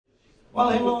Well,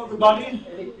 hello everybody.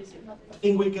 I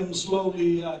think we can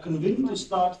slowly convene to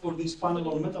start for this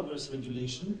panel on metaverse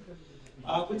regulation,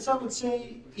 which I would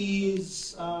say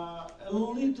is a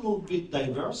little bit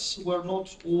diverse. We're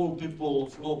not all people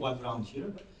of low background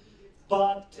here.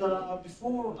 But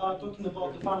before talking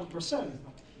about the panel per se,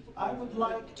 I would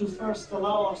like to first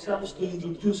allow ourselves to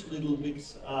introduce a little bit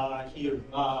here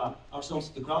ourselves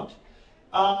to the crowd.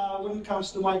 When it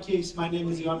comes to my case, my name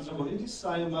is Ioannis Revolidis.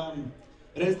 I am a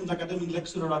resident academic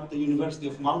lecturer at the University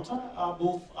of Malta,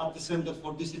 both at the Center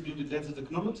for Distributed Ledger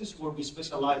Technologies, where we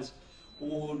specialize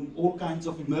on all kinds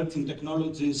of emerging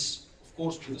technologies, of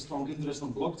course with a strong interest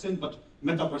on blockchain, but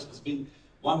Metaverse has been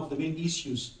one of the main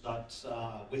issues that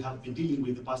we have been dealing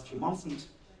with the past few months, and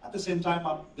at the same time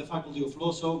at the Faculty of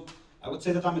Law. So I would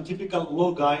say that I'm a typical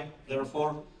law guy,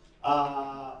 therefore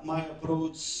my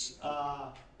approach,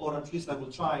 or at least I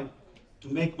will try to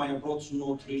make my approach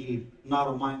not really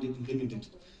narrow-minded and limited.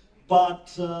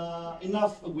 But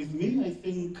enough with me. I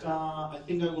think I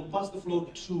will pass the floor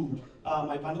to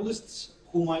my panelists,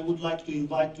 whom I would like to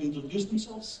invite to introduce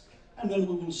themselves, and then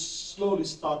we will slowly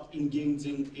start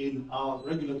engaging in our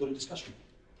regulatory discussion.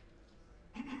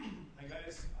 Hi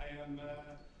guys, I am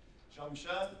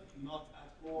Jean-Michel, not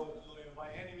at all a lawyer by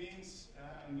any means,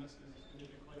 and this is going to be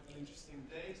quite an interesting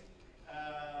day.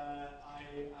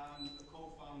 I am the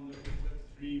co-founder of a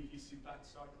Web3 VC-backed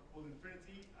startup called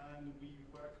INFRINITY, and we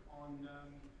work on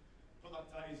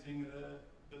productizing the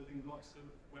building blocks of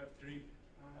Web3.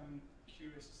 I'm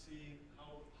curious to see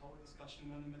how a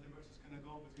discussion on the metaverse is going to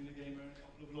go between a gamer and a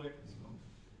couple of lawyers.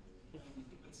 So,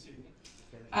 let's see.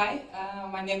 Hi,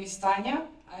 my name is Tanja.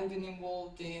 I've been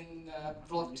involved in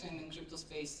blockchain and crypto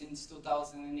space since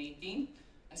 2018.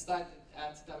 I started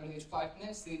at WH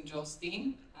Partners in Joe's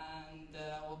team, and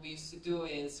what we used to do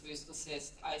is we used to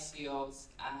assist ICOs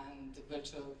and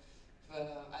virtual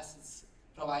assets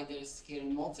providers here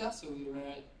in Malta, so we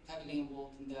were heavily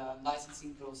involved in the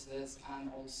licensing process and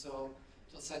also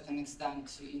to a certain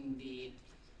extent in the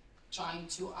trying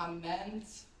to amend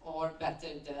or better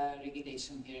the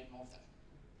regulation here in Malta.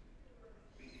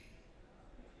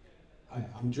 Hi,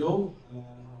 I'm Joe.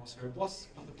 I was her boss,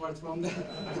 but apart from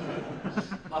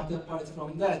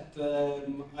that,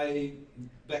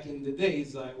 back in the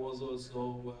days, I was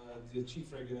also the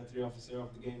Chief Regulatory Officer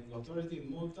of the Gaming Authority in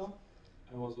Malta.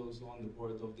 I was also on the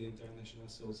board of the International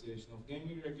Association of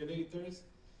Gaming Regulators.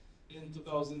 In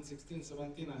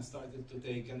 2016-17, I started to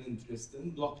take an interest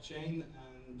in blockchain,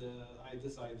 and I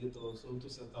decided also to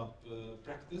set up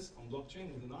practice on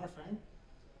blockchain within our firm.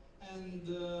 And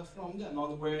from then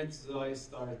onwards, I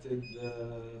started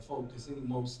focusing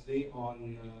mostly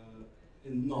on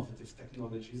innovative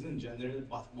technologies in general,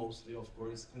 but mostly, of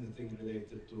course, anything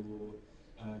related to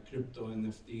crypto,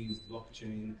 NFTs,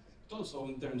 blockchain, but also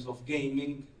in terms of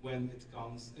gaming when it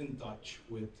comes in touch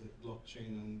with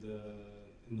blockchain and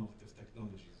innovative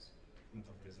technologies,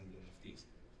 Metaverse and NFTs.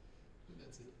 So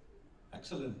that's it.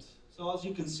 Excellent. So as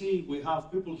you can see, we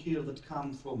have people here that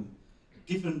come from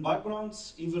different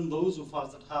backgrounds. Even those of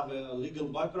us that have a legal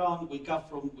background, we come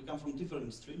from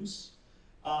different streams.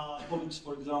 Colleagues,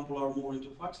 for example, are more into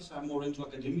practice. I'm more into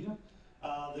academia.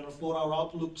 Therefore, our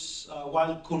outlooks,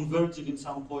 while converging in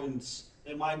some points,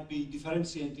 they might be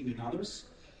differentiating in others.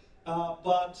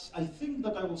 But I think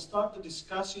that I will start the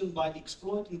discussion by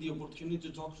exploiting the opportunity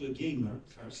to talk to a gamer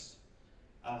first.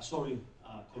 Sorry,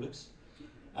 colleagues.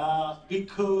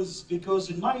 Because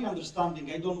in my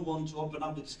understanding, I don't want to open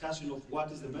up the discussion of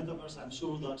what is the metaverse. I'm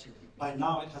sure that by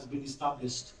now it has been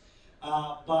established.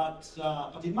 But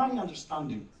in my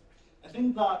understanding, I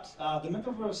think that the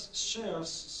metaverse shares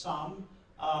some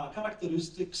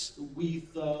characteristics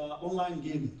with online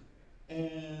gaming.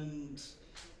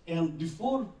 And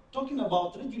before talking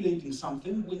about regulating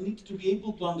something, we need to be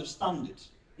able to understand it,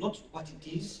 not what it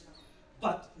is,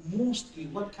 but mostly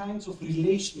what kinds of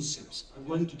relationships are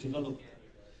going to develop.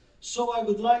 So I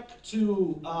would like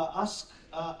to ask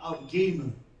our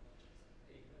gamer,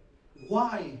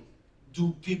 why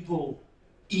do people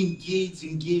engage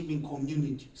in gaming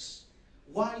communities?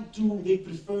 Why do they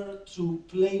prefer to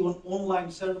play on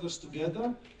online servers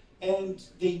together and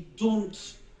they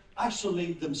don't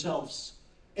isolate themselves,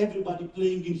 everybody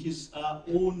playing in his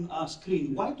own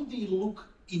screen? Why do they look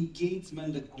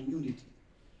engagement and community?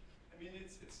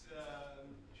 It's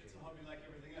a hobby like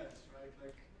everything else, right?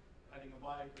 Like riding a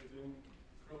bike or doing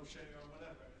crochet or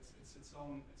whatever. It's its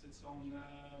own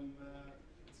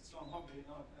hobby, you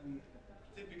know. And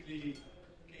typically,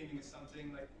 gaming is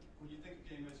something like when you think of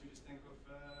gamers, you just think of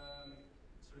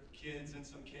sort of kids in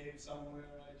some cave somewhere,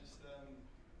 right? Just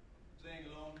playing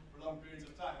alone for long periods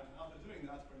of time. And after doing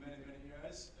that for many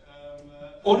years,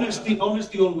 honesty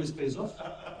always pays off.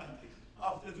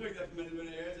 after doing that for many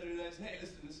years, I realized, hey,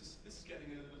 listen, this is getting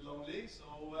a little bit lonely. So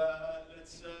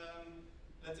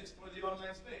let's explore the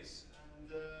online space, and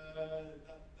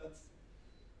that's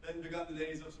then began the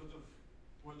days of sort of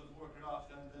World of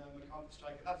Warcraft and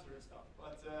Counter-Strike and that sort of stuff.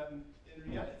 But in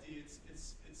reality,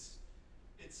 it's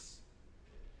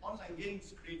online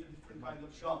games create a different kind of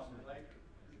genre, right?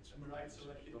 Right? So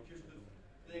like if you're sort of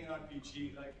playing an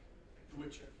RPG like The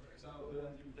Witcher, for example,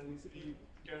 and there needs to be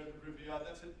Geralt of Rivia,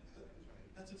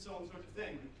 that's its own sort of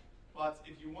thing. But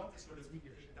if you want to sort of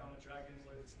take down a dragon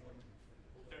where it's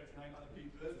 39 other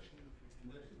people,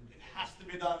 it has to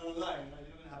be done online. Right?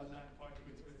 You don't have a LAN party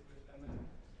with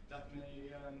that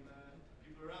many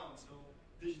people around. So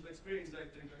digital experiences, I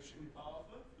think, are extremely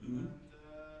powerful, and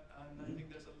I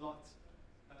think there's a lot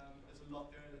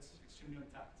there that's extremely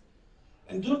untapped.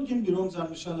 And don't get me wrong,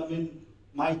 Jean-Michel, I mean,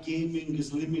 my gaming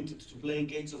is limited to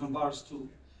playing Age of Empires 2.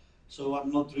 So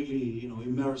I'm not really,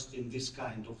 immersed in this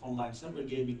kind of online cyber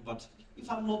gaming. But if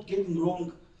I'm not getting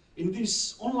wrong, in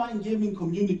these online gaming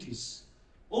communities,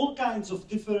 all kinds of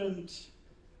different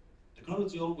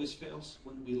technology always fails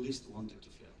when we least want it to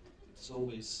fail. It's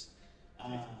always.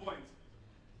 Point.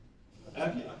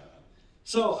 Okay.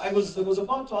 So I was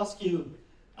about to ask you.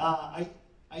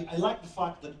 I like the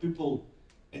fact that people,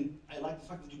 and I like the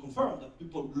fact that you confirm that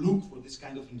people look for this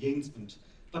kind of engagement.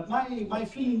 But my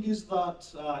feeling is that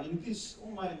in these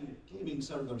online gaming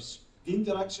servers, the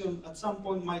interaction at some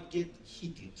point might get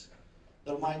heated.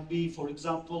 There might be, for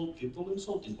example, people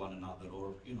insulting one another,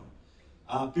 or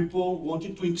people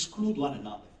wanting to exclude one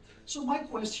another. So my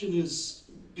question is,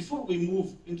 before we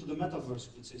move into the metaverse,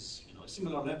 which is a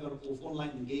similar level of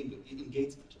online engagement,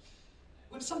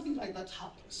 when something like that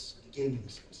happens, the gaming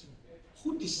space,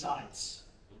 who decides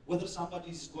whether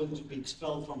somebody is going to be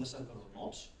expelled from the server or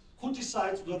not? Who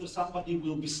decides whether somebody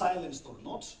will be silenced or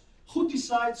not? Who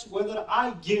decides whether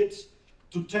I get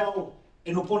to tell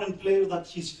an opponent player that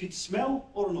his feet smell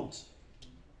or not?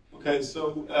 Okay,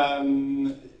 so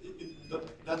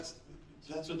that's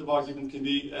what the argument can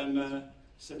be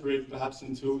separated perhaps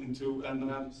into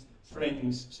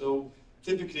frames. So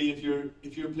typically,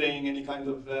 if you're playing any kind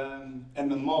of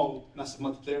MMO, massive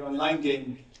multiplayer online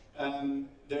game,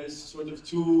 there's sort of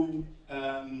two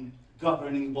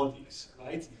governing bodies,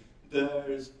 right?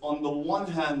 There's, on the one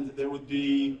hand, there would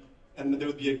be a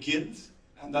guild,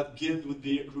 and that guild would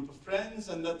be a group of friends,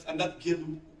 and that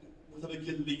guild would have a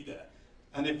guild leader.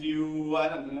 And if you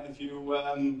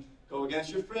go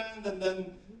against your friend, and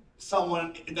then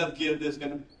someone in that guild is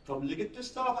going to probably get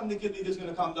pissed off, and the guild leader is going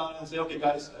to come down and say, okay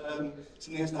guys,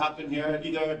 something has to happen here.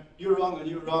 Either you're wrong or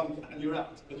you're wrong, and you're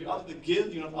out. But you're out of the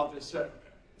guild, you're not out of the server.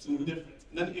 It's a little different.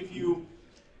 And then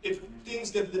if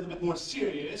things get a little bit more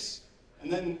serious, and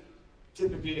then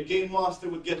typically a game master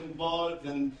would get involved,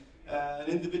 and an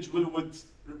individual would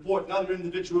report another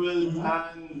individual,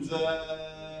 and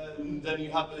then you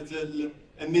have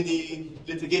a mini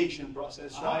litigation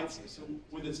process, right? So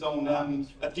with its own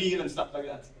appeal and stuff like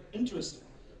that. Interesting.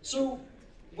 So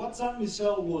what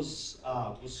Jean-Michel was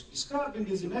describing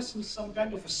is, in essence, some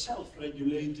kind of a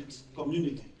self-regulated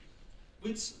community,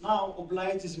 which now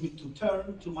obliges me to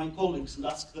turn to my colleagues and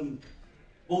ask them,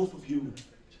 both of you,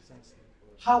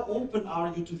 how open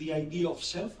are you to the idea of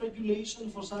self-regulation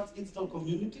for such digital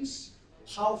communities?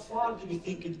 How far do you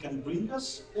think it can bring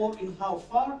us? Or in how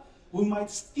far we might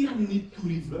still need to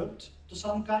revert to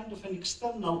some kind of an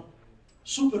external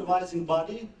supervising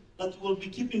body that will be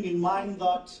keeping in mind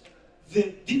that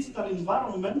the digital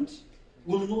environment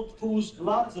will not pose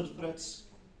larger threats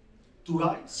to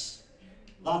rights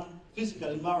than physical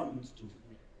environments do?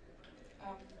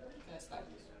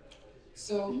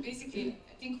 So basically,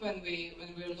 I think when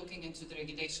we're looking into the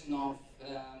regulation of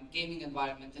gaming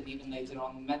environment and even later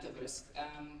on metaverse,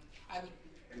 I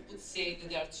would say that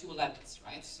there are two levels,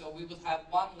 right? So we would have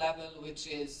one level which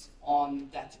is on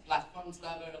that platforms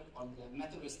level, on the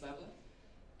metaverse level,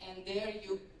 and there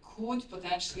you could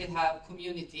potentially have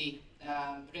community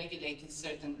regulating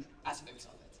certain aspects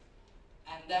of it.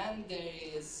 And then there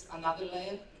is another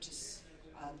layer, which is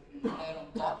a layer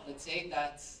on top, let's say,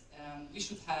 that we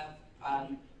should have a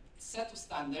set of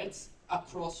standards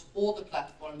across all the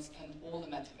platforms and all the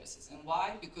metaverses. And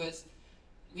why? Because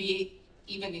we,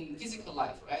 even in physical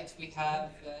life, right, we have,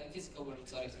 physical world,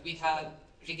 sorry, we have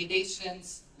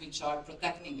regulations which are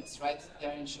protecting us, right?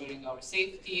 They're ensuring our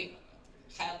safety,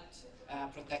 health,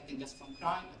 protecting us from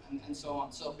crime, and so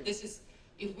on. So this is,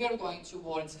 if we're going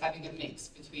towards having a mix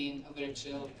between a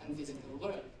virtual and physical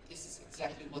world, this is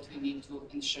exactly what we need to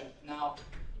ensure. Now,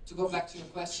 to go back to your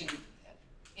question,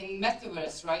 in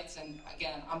metaverse, right, and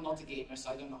again, I'm not a gamer,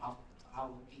 so I don't know how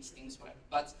these things work,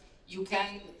 but you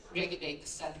can regulate the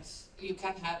set, you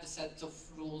can have the set of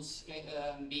rules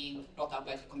being brought up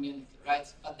by the community,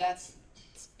 right? But that's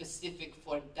specific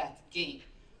for that game.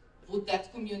 Would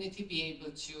that community be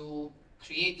able to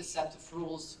create a set of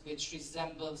rules which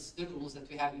resembles the rules that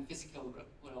we have in physical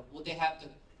world? Would they have the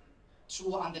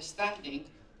true understanding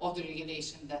of the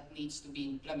regulation that needs to be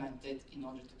implemented in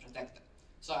order to protect them?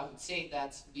 So I would say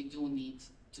that we do need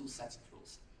two sets of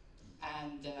rules.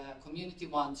 And community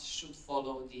ones should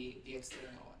follow the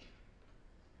external one.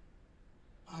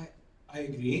 I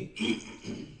agree,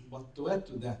 but to add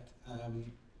to that,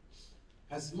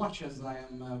 as much as I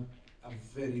am a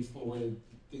very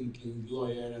forward-thinking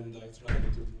lawyer and I try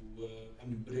to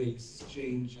embrace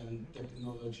change and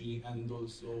technology and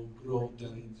also growth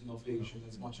and innovation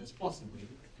as much as possible,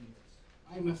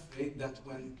 I'm afraid that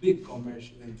when big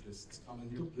commercial interests come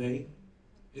into play,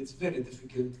 it's very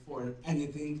difficult for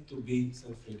anything to be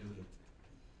self-regulated.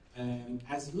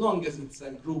 As long as it's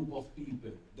a group of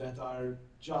people that are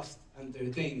just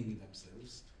entertaining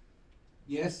themselves,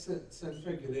 yes,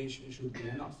 self-regulation should be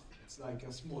enough. It's like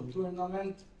a small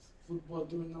tournament, football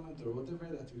tournament or whatever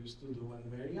that we used to do when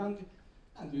we were young,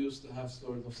 and we used to have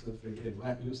sort of self-regulation.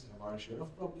 We used to have our share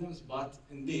of problems, but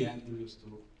in the end we used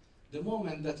to. The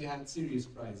moment that you had serious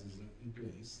prizes in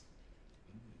place,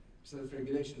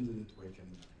 self-regulation didn't work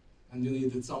anymore. And you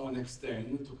needed someone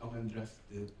external to come and draft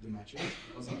the matches,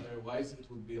 because otherwise it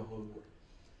would be a whole war.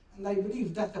 And I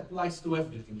believe that applies to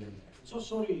everything in there. So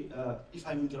sorry if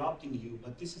I'm interrupting you,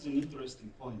 but this is an interesting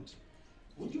point.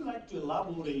 Would you like to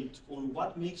elaborate on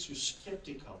what makes you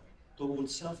skeptical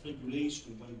towards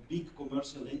self-regulation when big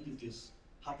commercial entities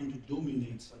happen to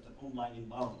dominate certain online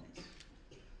environments?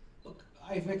 Look,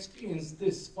 I've experienced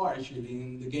this partially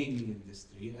in the gaming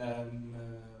industry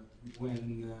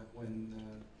when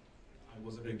I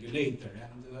was a regulator.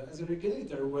 And as a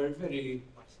regulator, we're very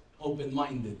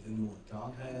open-minded in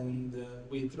Malta, and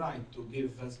we tried to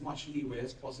give as much leeway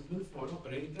as possible for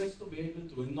operators to be able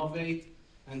to innovate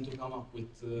and to come up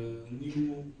with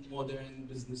new, modern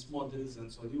business models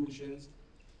and solutions.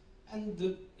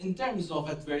 And in terms of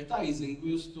advertising,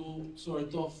 we used to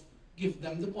sort of give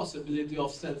them the possibility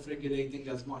of self-regulating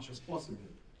as much as possible.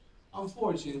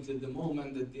 Unfortunately, the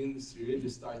moment that the industry really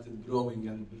started growing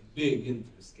and big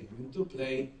interest came into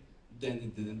play, then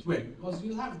it didn't work. Because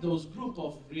you have those group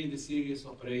of really serious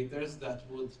operators that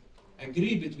would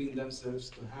agree between themselves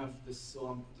to have this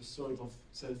sort of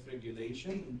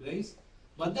self-regulation in place,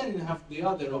 but then you have the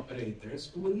other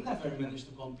operators who will never manage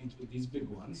to compete with these big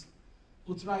ones,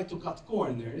 who try to cut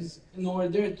corners in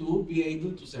order to be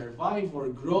able to survive or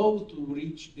grow to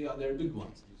reach the other big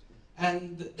ones.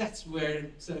 And that's where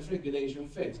self-regulation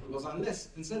fails, because unless,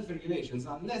 in self-regulations,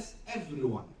 unless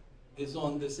everyone is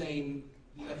on the same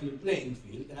level playing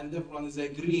field and everyone is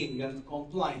agreeing and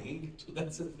complying to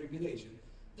that self-regulation,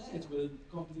 then it will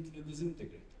completely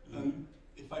disintegrate.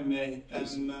 If I may,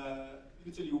 let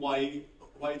me tell you why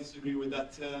I disagree with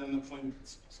that point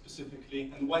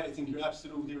specifically, and why I think you're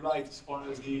absolutely right as far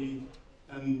as the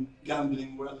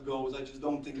gambling world goes. I just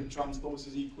don't think it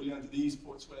transposes equally onto the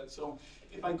esports world. So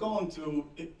if I go onto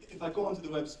the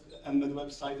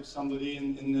website of somebody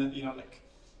in you know, like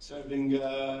serving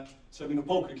a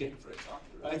poker game, for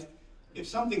example, right? If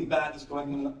something bad is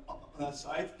going on that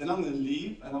site, then I'm going to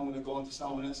leave and I'm going to go onto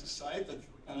someone else's site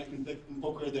and I can play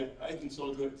poker there, right? And it's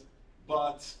all good.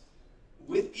 But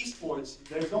with esports,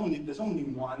 there's only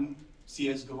one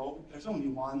CS:GO, there's only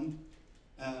one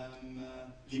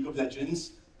League of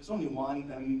Legends, there's only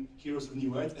one Heroes of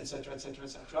New Earth, etc., etc.,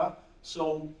 etc.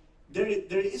 So there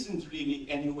isn't really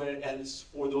anywhere else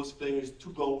for those players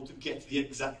to go to get the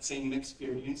exact same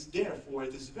experience. Therefore,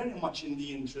 it is very much in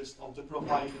the interest of the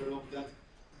provider of that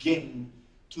game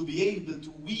to be able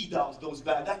to weed out those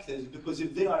bad actors, because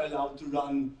if they are allowed to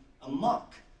run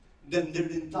amok, then their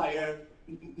entire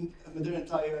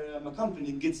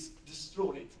company gets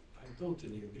destroyed. I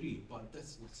totally agree, but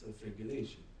that's not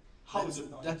self-regulation. How is it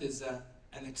not? That is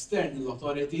an external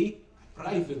authority, a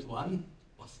private one,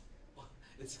 but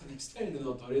it's an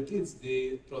external authority. It's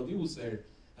the producer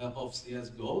of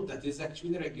CSGO that is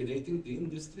actually regulating the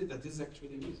industry that is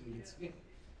actually using its game.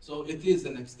 So it is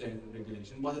an external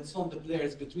regulation, but it's not the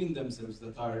players between themselves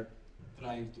that are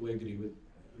trying to agree with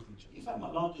each other. If I'm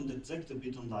allowed to interject a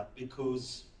bit on that,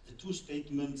 because the two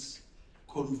statements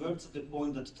converge to the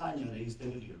point that Tanja raised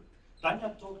earlier.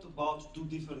 Tanja talked about two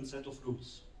different sets of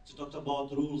rules. She talked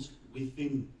about rules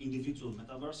within individual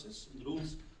metaverses and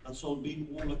rules that should be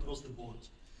all across the board.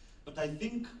 But I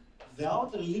think the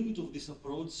outer limit of this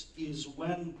approach is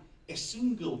when a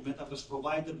single metaverse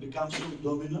provider becomes so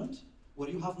dominant where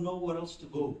you have nowhere else to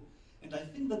go. And I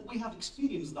think that we have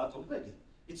experienced that already.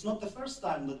 it's not the first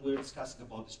time that we're discussing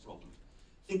about this problem.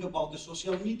 Think about the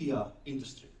social media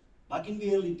industry. Back in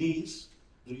the early days,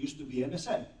 there used to be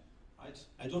MSN, right?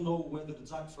 I don't know whether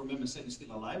Jack from MSN is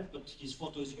still alive, but his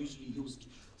photo is usually used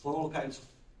for all kinds of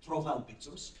profile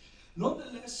pictures.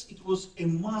 Nonetheless, it was a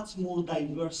much more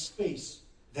diverse space.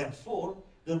 Therefore,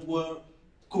 there were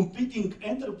competing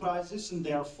enterprises, and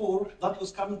therefore, that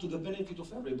was coming to the benefit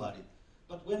of everybody.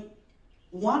 But when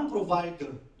one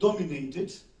provider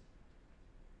dominated,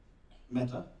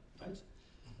 Meta, right?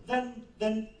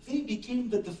 Then they became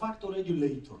the de facto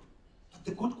regulator. But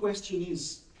the good question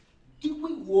is, do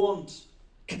we want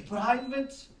a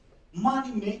private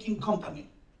money-making company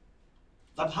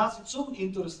that has its own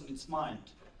interest in its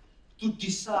mind to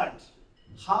decide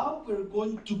how we're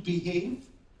going to behave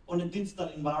on a digital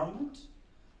environment,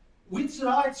 which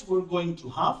rights we're going to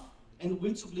have, and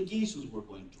which obligations we're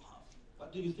going to have?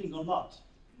 What do you think on that?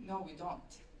 No, we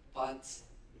don't. But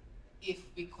if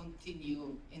we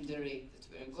continue in the rate that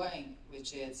we're going,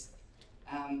 which is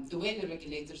the way the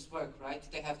regulators work, right?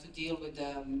 They have to deal with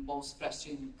the most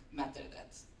pressing matter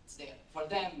that's there. For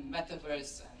them,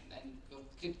 Metaverse and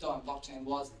crypto and blockchain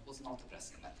was not a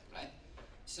pressing matter, right?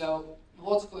 So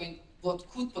what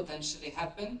could potentially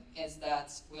happen is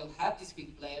that we'll have these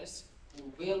big players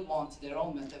who will want their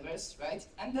own Metaverse, right?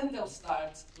 And then they'll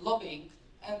start lobbying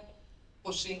and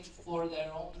pushing for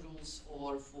their own rules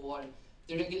or for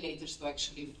the regulators to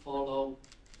actually follow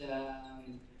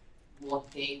what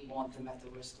they want the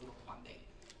Metaverse to look one day.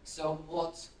 So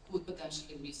what could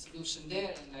potentially be a solution there,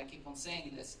 and I keep on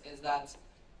saying this, is that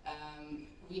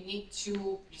we need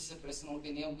to, this is a personal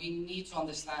opinion, we need to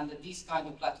understand that these kind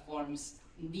of platforms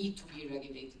need to be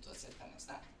regulated to a certain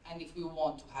extent. And if we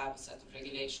want to have a set of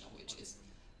regulation which is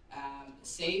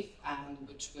safe and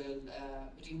which will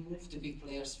remove the big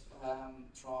players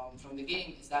from the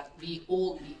game, is that we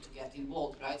all need to get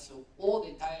involved, right? So all the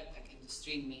entire tech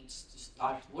industry needs to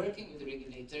start working with the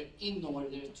regulator in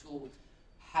order to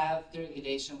have the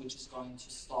regulation which is going to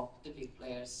stop the big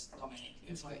players dominating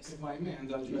the space. If I may,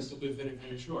 and I'll try to be very,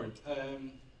 very short.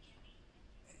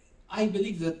 I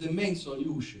believe that the main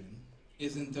solution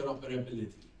is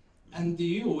interoperability. And the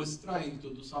EU is trying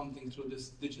to do something through this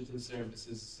Digital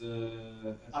Services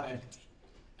Act.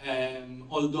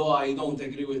 Although I don't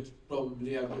agree with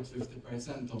probably a good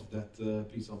 50% of that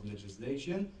piece of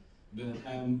legislation.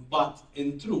 But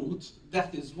in truth,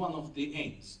 that is one of the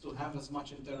aims, to have as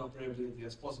much interoperability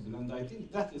as possible. And I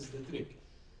think that is the trick.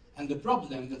 And the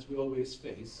problem that we always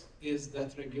face is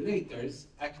that regulators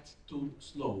act too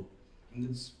slow. And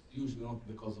it's usually not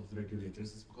because of the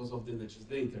regulators, it's because of the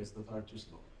legislators that are too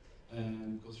slow.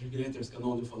 Because regulators can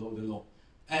only follow the law.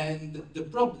 And the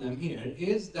problem here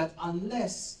is that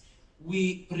unless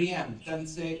we preempt and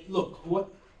say, look, what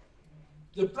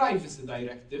the privacy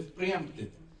directive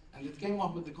preempted, and it came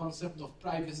up with the concept of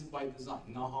privacy by design.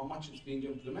 Now, how much it's being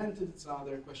implemented, it's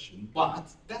another question.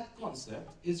 But that concept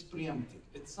is preemptive.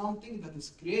 It's something that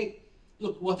is create.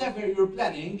 Look, whatever you're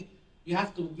planning, you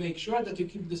have to make sure that you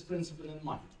keep this principle in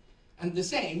mind. And the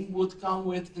same would come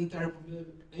with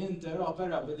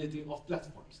interoperability of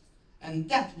platforms. And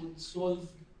that would solve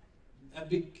a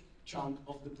big chunk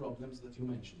of the problems that you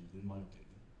mentioned, in my opinion.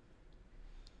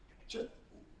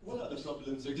 What are the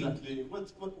problems exactly?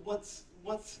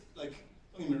 What's like,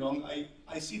 don't get me wrong,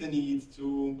 I see the need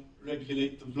to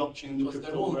regulate the blockchain, the because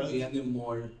there crypto won't world. be any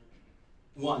more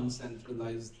one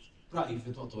centralized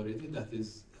private authority that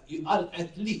is,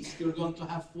 at least you're going to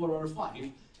have 4 or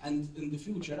 5, and in the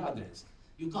future others.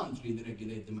 You can't really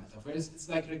regulate the metaverse, it's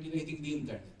like regulating the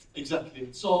internet.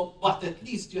 Exactly. So, but at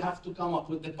least you have to come up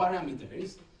with the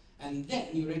parameters, and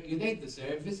then you regulate the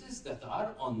services that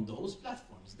are on those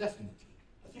platforms, definitely.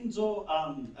 I think so,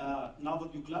 now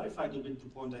that you clarified a bit the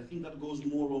point, I think that goes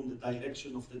more on the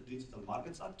direction of the Digital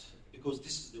Markets Act, because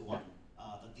this is the one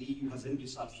that the EU has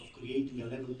envisaged of creating a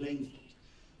level playing field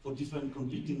for different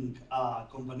competing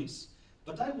companies.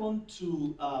 But I want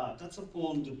to touch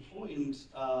upon the point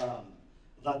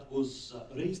that was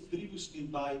raised previously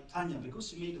by Tanja, because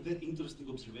she made a very interesting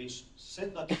observation. She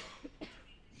said that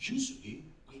usually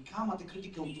we come at a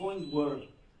critical point where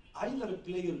either a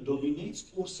player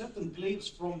dominates or certain players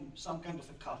from some kind of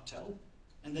a cartel,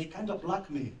 and they kind of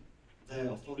blackmail the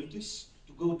authorities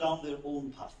to go down their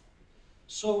own path.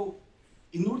 So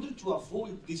in order to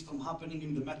avoid this from happening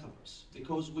in the metaverse,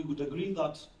 because we would agree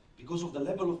that because of the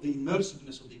level of the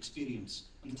immersiveness of the experience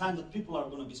and the time that people are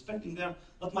going to be spending there,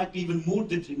 that might be even more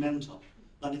detrimental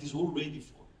than it is already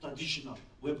for traditional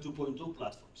Web 2.0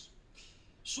 platforms.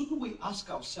 Shouldn't we ask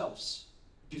ourselves,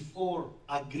 before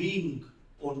agreeing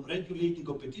on regulating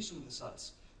competition as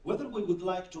such, whether we would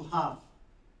like to have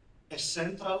a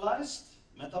centralized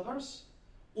metaverse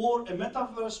or a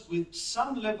metaverse with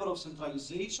some level of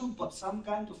centralization, but some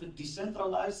kind of a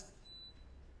decentralized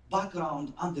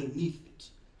background underneath it,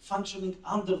 functioning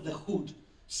under the hood,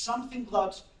 something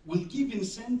that will give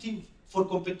incentive for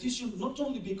competition, not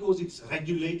only because it's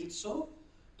regulated so,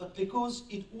 but because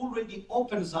it already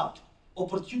opens up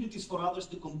opportunities for others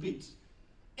to compete.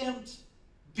 And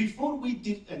before we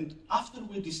did, and after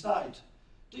we decide,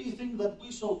 do you think that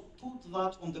we shall put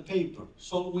that on the paper?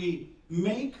 Shall we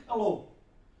make a law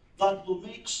that will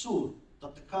make sure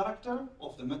that the character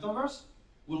of the metaverse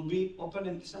will be open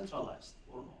and decentralized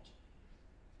or not?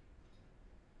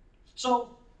 So,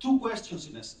 two questions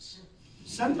in essence.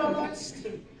 Centralized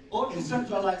or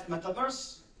decentralized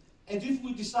metaverse? And if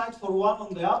we decide for one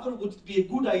or the other, would it be a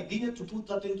good idea to put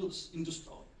that into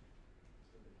stone?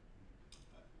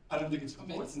 I don't think it's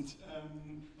important.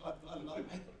 I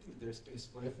think there's space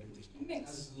for everything.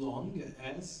 As long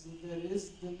as there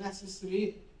is the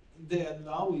necessary, they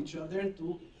allow each other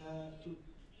to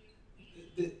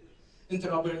the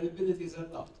interoperability is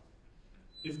allowed.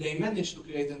 If they manage to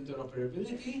create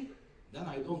interoperability, then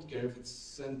I don't care if it's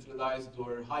centralized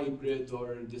or hybrid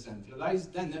or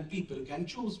decentralized, then people can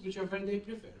choose whichever they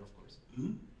prefer, of course. Mm-hmm.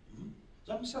 Mm-hmm.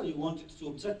 Jean-Michel, you wanted to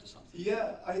object to something.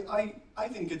 Yeah, I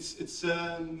think it's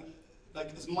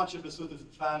like, as much of a sort of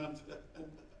fan of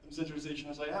centralization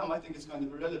as I am, I think it's kind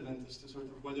of irrelevant as to sort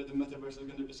of whether the metaverse is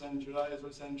going to be centralized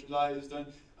or centralized,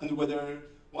 and whether,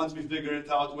 once we figure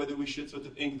it out, whether we should sort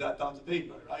of ink that down to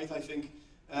paper, right? I think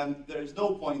there is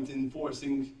no point in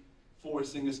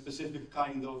forcing a specific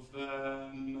kind of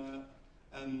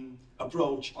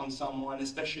approach on someone,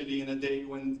 especially in a day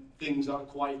when things are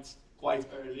quite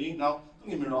early. Now, don't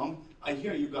get me wrong, I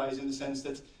hear you guys in the sense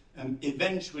that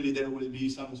eventually there will be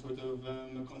some sort of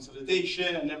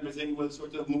consolidation and everything will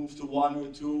sort of move to one or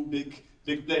two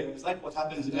big players, like what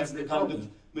happens in every kind of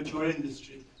mature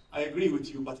industry. I agree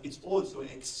with you, but it's also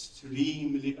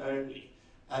extremely early,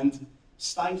 and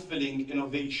stifling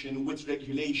innovation with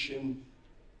regulation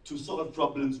to solve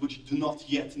problems which do not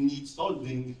yet need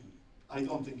solving, I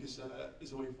don't think is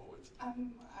a way forward.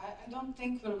 I don't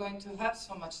think we're going to have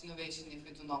so much innovation if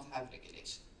we do not have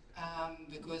regulation.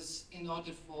 Because in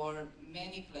order for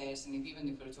many players, and even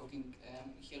if we're talking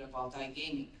here about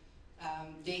iGaming,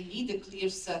 they need a clear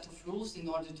set of rules in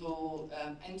order to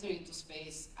enter into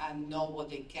space and know what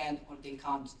they can or they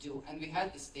can't do. And we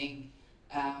had this thing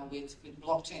with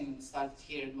blockchain started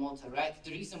here in Malta, right?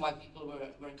 The reason why people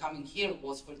were coming here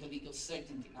was for the legal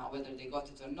certainty. Now, whether they got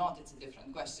it or not, it's a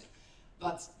different question.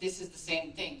 But this is the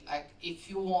same thing. Like, if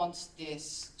you want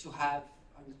this to have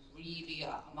really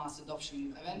a mass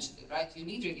adoption eventually, right? You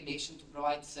need regulation to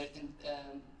provide certain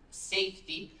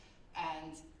safety,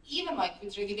 and even like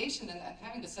with regulation and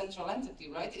having a central entity,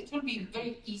 right? It will be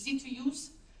very easy to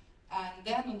use, and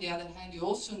then on the other hand, you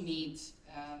also need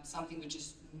something which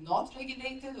is not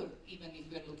regulated, or even if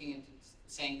we're looking at it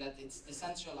saying that it's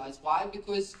decentralized. Why?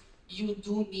 Because you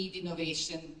do need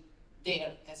innovation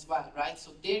there as well, right?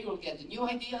 So there you'll get the new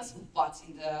ideas, but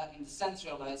in the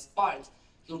centralized part,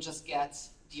 you'll just get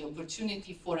the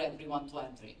opportunity for everyone to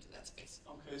enter into that space.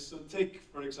 Okay, so take,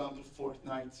 for example,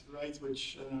 Fortnite, right,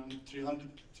 which 300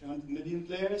 million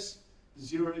players,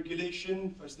 zero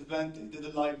regulation. First event, they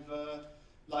did a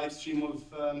live stream of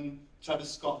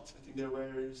Travis Scott. I think there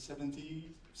were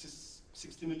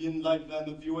 60 million live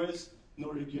viewers,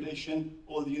 no regulation,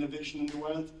 all the innovation in the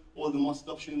world, all the mass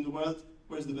adoption in the world.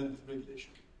 Where's the benefit of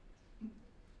regulation?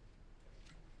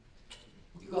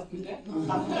 You got me there?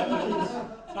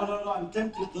 No, I'm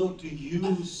tempted though to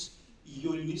use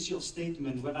your initial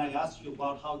statement when I asked you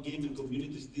about how gaming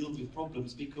communities deal with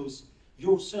problems, because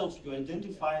yourself, you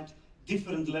identified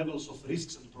different levels of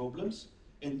risks and problems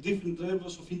and different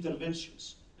levels of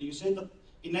interventions. And you said that,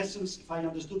 in essence, if I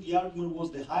understood the argument,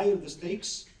 was the higher the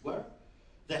stakes were,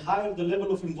 the higher the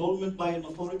level of involvement by an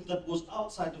authority that was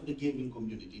outside of the gaming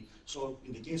community. So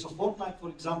in the case of Fortnite, for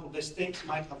example, the stakes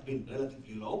might have been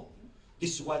relatively low.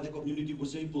 This is why the community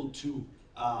was able to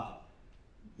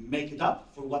make it up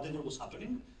for whatever was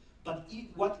happening. But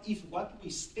what we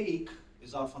stake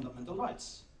is our fundamental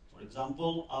rights? For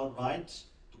example, our right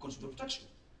to consumer protection,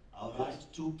 our right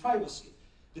to privacy.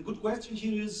 The good question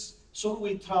here is, shall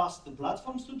we trust the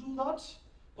platforms to do that?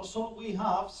 Or shall we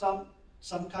have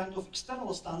some kind of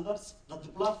external standards that the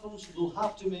platforms will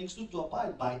have to make sure to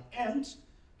abide by? And,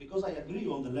 because I agree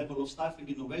on the level of stifling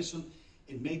innovation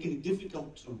and making it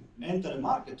difficult to enter a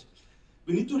market,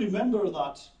 we need to remember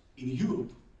that in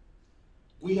Europe,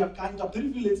 we are kind of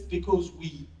privileged because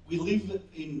we live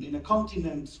in a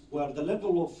continent where the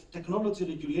level of technology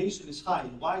regulation is high.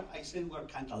 And why I say we're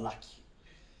kind of lucky?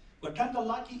 We're kind of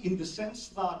lucky in the sense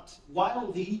that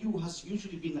while the EU has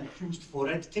usually been accused for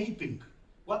red taping,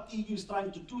 what the EU is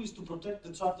trying to do is to protect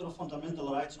the Charter of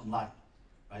Fundamental Rights online,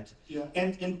 right? Yeah.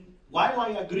 And while I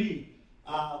agree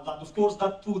that, of course,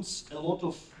 that puts a lot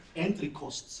of entry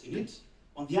costs in it,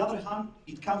 on the other hand,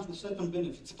 it comes with certain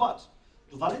benefits. But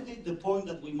to validate the point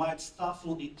that we might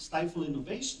stifle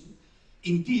innovation,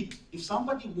 indeed, if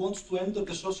somebody wants to enter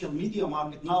the social media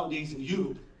market nowadays in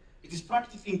Europe, it is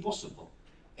practically impossible.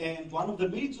 And one of the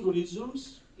major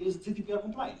reasons is GDPR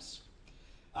compliance.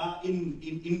 In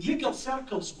legal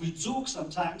circles, we joke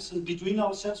sometimes, and between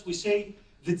ourselves we say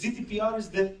the GDPR is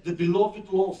the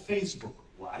beloved law of Facebook.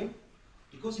 Why?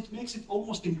 Because it makes it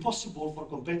almost impossible for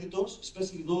competitors,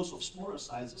 especially those of smaller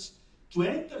sizes, to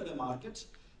enter the market,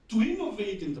 to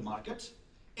innovate in the market,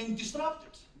 and disrupt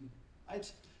it.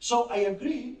 Right? So I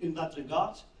agree in that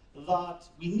regard that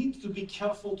we need to be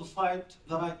careful to find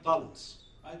the right balance.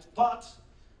 Right? But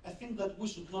I think that we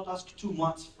should not ask too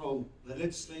much from the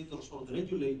legislators or the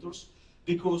regulators,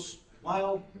 because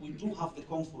while we do have the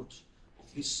comfort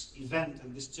of this event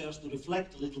and these chairs to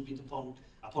reflect a little bit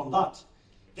upon that,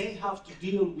 they have to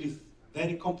deal with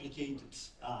very complicated,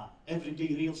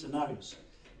 everyday real scenarios.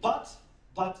 But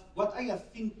what I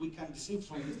think we can deceive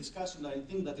from this discussion, I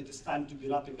think that it is time to be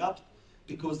wrapping up,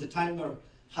 because the timer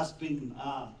has been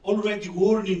already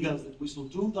warning us that we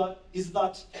should do that, is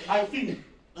that I think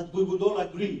that we would all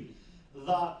agree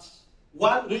that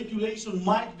while regulation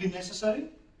might be necessary,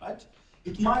 right,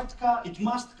 it must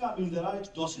come in the right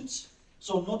dosage,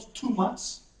 so not too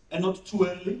much and not too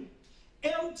early.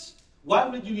 And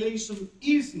while regulation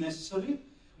is necessary,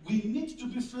 we need to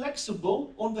be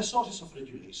flexible on the sources of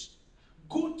regulation.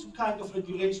 Good kind of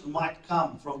regulation might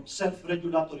come from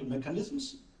self-regulatory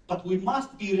mechanisms, but we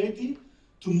must be ready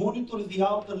to monitor the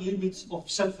outer limits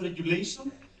of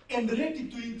self-regulation and ready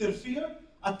to interfere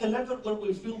at the level where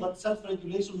we feel that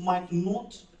self-regulation might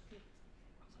not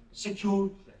secure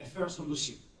a fair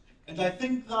solution. And I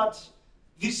think that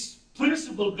this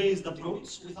principle-based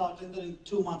approach, without entering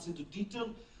too much into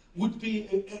detail, would be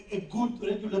a good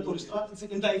regulatory strategy.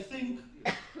 And I think,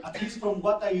 at least from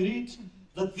what I read,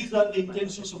 that these are the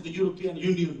intentions of the European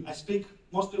Union. I speak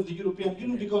mostly of the European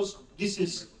Union because this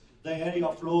is the area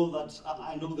of law that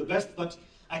I know the best, but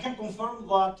I can confirm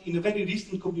that in a very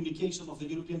recent communication of the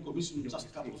European Commission just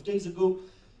a couple of days ago,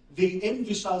 they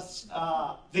envisage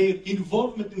their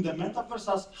involvement in the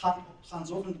metaverse as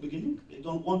hands-off in the beginning. They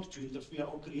don't want to interfere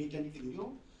or create anything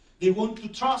new. They want to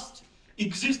trust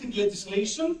existing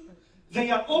legislation.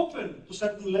 They are open to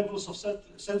certain levels of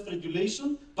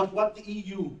self-regulation, but what the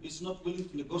EU is not willing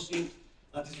to negotiate,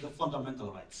 that is the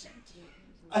fundamental rights.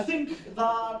 I think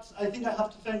I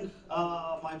have to thank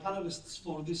my panelists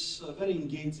for this very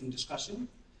engaging discussion,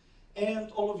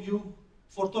 and all of you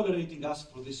for tolerating us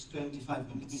for this 25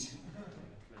 minutes.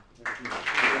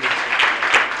 Thank you.